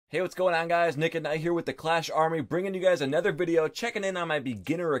Hey, what's going on, guys? Nick and I here with the Clash Army, bringing you guys another video, checking in on my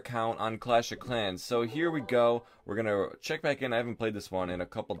beginner account on Clash of Clans. So here we go. We're going to check back in. I haven't played this one in a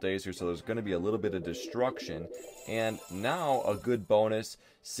couple days here, so there's going to be a little bit of destruction. And now a good bonus,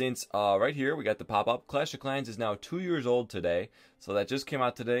 since right here we got the pop-up. Clash of Clans is now 2 years old today, so that just came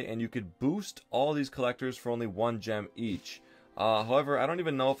out today, and you could boost all these collectors for only 1 gem each. However, I don't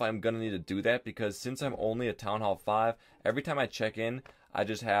even know if I'm going to need to do that, because since I'm only at Town Hall 5, every time I check in, I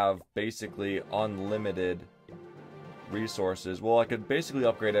just have basically unlimited resources. Well, I could basically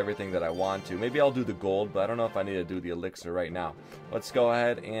upgrade everything that I want to. Maybe I'll do the gold, but I don't know if I need to do the elixir right now. Let's go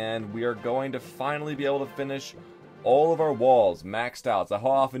ahead, and we are going to finally be able to finish all of our walls maxed out. So how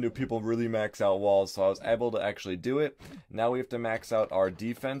often do people really max out walls? So I was able to actually do it. Now we have to max out our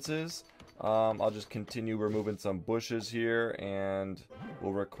defenses. I'll just continue removing some bushes here, and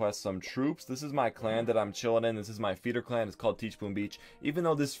we'll request some troops. This is my clan that I'm chilling in. This is my feeder clan. It's called Teachpoon Beach. Even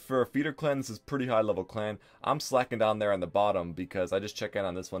though this, for a feeder clan, this is pretty high level clan, I'm slacking down there on the bottom because I just check in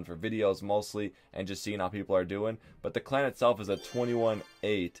on this one for videos mostly and just seeing how people are doing. But the clan itself is at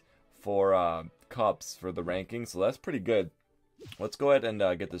 21-8 for cups for the ranking, so that's pretty good. Let's go ahead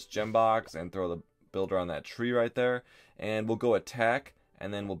and get this gem box and throw the builder on that tree right there, and we'll go attack.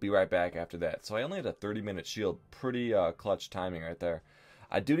 And then we'll be right back after that. So I only had a 30-minute shield. Pretty clutch timing right there.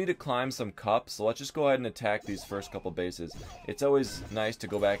 I do need to climb some cups, so let's just go ahead and attack these first couple bases. It's always nice to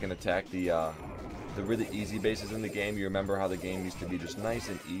go back and attack the really easy bases in the game. You remember how the game used to be just nice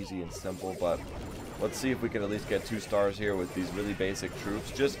and easy and simple, but let's see if we can at least get 2 stars here with these really basic troops.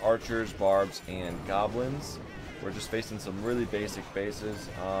 Just archers, barbs, and goblins. We're just facing some really basic bases.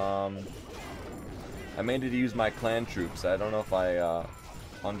 I may need to use my clan troops. I don't know if I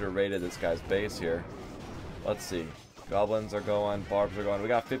underrated this guy's base here. Let's see. Goblins are going, barbs are going. We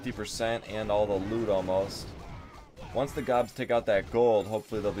got 50% and all the loot almost. Once the gobs take out that gold,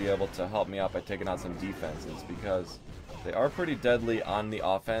 hopefully they'll be able to help me out by taking out some defenses, because they are pretty deadly on the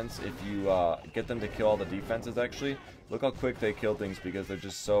offense if you get them to kill all the defenses. Actually, look how quick they kill things, because they're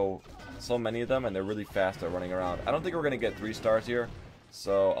just so many of them, and they're really fast at running around. I don't think we're going to get 3 stars here,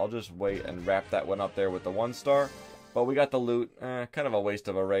 so I'll just wait and wrap that one up there with the 1 star. But we got the loot. Kind of a waste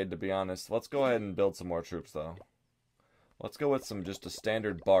of a raid, to be honest. Let's go ahead and build some more troops, though. Let's go with just a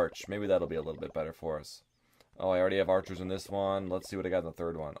standard barch. Maybe that'll be a little bit better for us. Oh, I already have archers in this one. Let's see what I got in the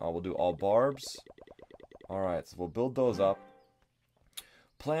third one. Oh, we'll do all barbs. Alright, so we'll build those up.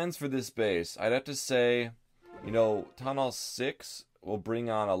 Plans for this base. I'd have to say, you know, Town Hall 6 will bring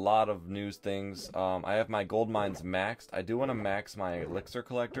on a lot of new things. I have my gold mines maxed. I do want to max my elixir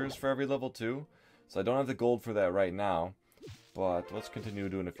collectors for every level, too. So I don't have the gold for that right now, but let's continue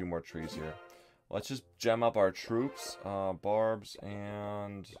doing a few more trees here. Let's just gem up our troops, barbs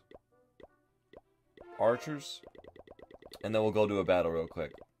and archers, and then we'll go do a battle real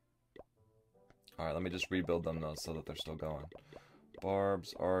quick. Alright, let me just rebuild them though so that they're still going.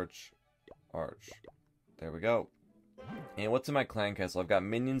 Barbs, arch. There we go. And what's in my clan castle? I've got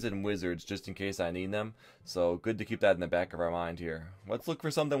minions and wizards just in case I need them. So good to keep that in the back of our mind here. Let's look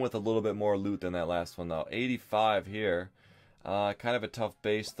for something with a little bit more loot than that last one though. 85 here. Kind of a tough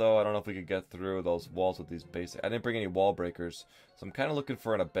base though. I don't know if we could get through those walls with these basic. I didn't bring any wall breakers. So I'm kind of looking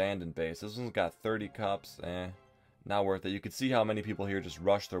for an abandoned base. This one's got 30 cups. Not worth it. You can see how many people here just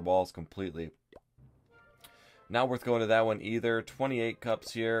rush their walls completely. Not worth going to that one either. 28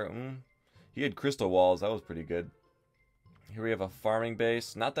 cups here. He had crystal walls. That was pretty good. Here we have a farming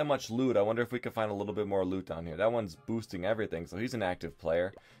base. Not that much loot. I wonder if we can find a little bit more loot down here. That one's boosting everything, so he's an active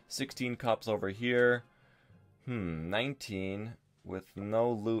player. 16 cups over here. 19 with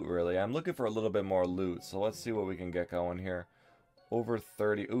no loot, really. I'm looking for a little bit more loot, so let's see what we can get going here. Over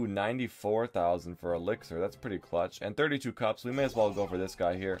 30. Ooh, 94,000 for elixir. That's pretty clutch. And 32 cups. We may as well go for this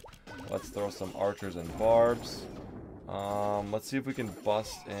guy here. Let's throw some archers and barbs. Let's see if we can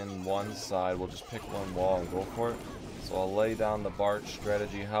bust in one side. We'll just pick one wall and go for it. So I'll lay down the barch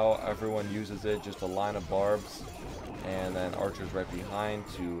strategy, how everyone uses it, just a line of barbs, and then archers right behind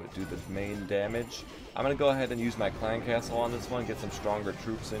to do the main damage. I'm going to go ahead and use my clan castle on this one, get some stronger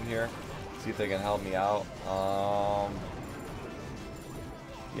troops in here, see if they can help me out.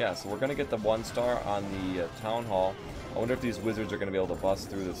 Yeah, so we're going to get the 1 star on the town hall. I wonder if these wizards are going to be able to bust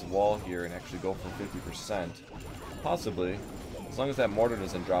through this wall here and actually go for 50%. Possibly. As long as that mortar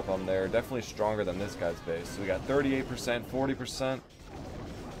doesn't drop them, they're definitely stronger than this guy's base. So we got 38%, 40%.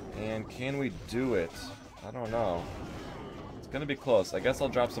 And can we do it? I don't know. It's going to be close. I guess I'll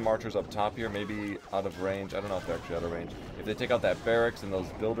drop some archers up top here, maybe out of range. I don't know if they're actually out of range. If they take out that barracks and those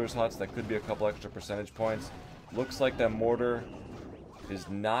builders' huts, that could be a couple extra percentage points. Looks like that mortar is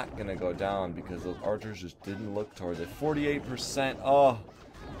not going to go down because those archers just didn't look towards it. 48%. Oh,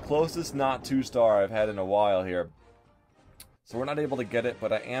 closest not 2-star I've had in a while here. So we're not able to get it,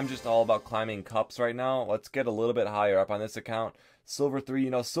 but I am just all about climbing cups right now. Let's get a little bit higher up on this account. Silver 3, you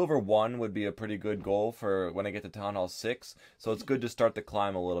know, Silver 1 would be a pretty good goal for when I get to Town Hall 6. So it's good to start the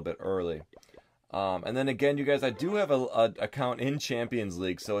climb a little bit early. And then again, you guys, I do have a account in Champions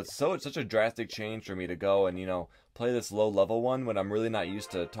League, so it's such a drastic change for me to go and, you know, play this low level one when I'm really not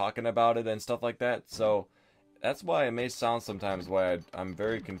used to talking about it and stuff like that. So that's why it may sound sometimes why I'm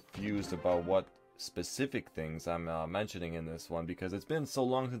very confused about what specific things I'm mentioning in this one, because it's been so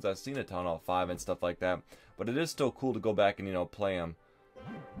long since I've seen a Town Hall 5 and stuff like that. But it is still cool to go back and, you know, play them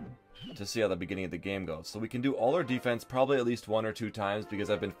to see how the beginning of the game goes. So we can do all our defense probably at least 1 or 2 times, because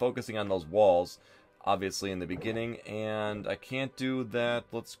I've been focusing on those walls obviously in the beginning, and I can't do that.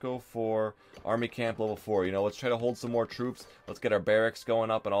 Let's go for Army Camp level 4. You know, let's try to hold some more troops. Let's get our barracks going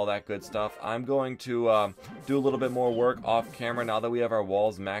up and all that good stuff. I'm going to do a little bit more work off camera now that we have our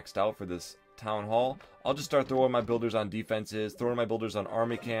walls maxed out for this Town Hall. I'll just start throwing my builders on defenses, throwing my builders on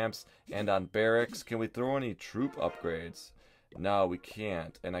army camps, and on barracks. Can we throw any troop upgrades? No, we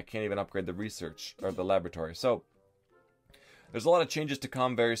can't, and I can't even upgrade the research or the laboratory. So there's a lot of changes to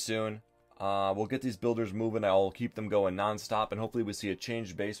come very soon. We'll get these builders moving. I'll keep them going non-stop, and hopefully we see a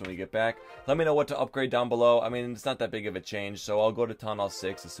changed base when we get back. Let me know what to upgrade down below. I mean, it's not that big of a change, so I'll go to Town Hall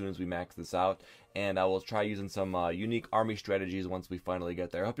 6 as soon as we max this out, and I will try using some unique army strategies once we finally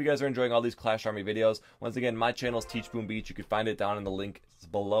get there. I hope you guys are enjoying all these Clash Army videos. Once again, my channel is Teach Boom Beach. You can find it down in the link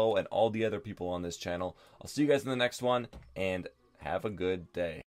below, and all the other people on this channel. I'll see you guys in the next one, and have a good day.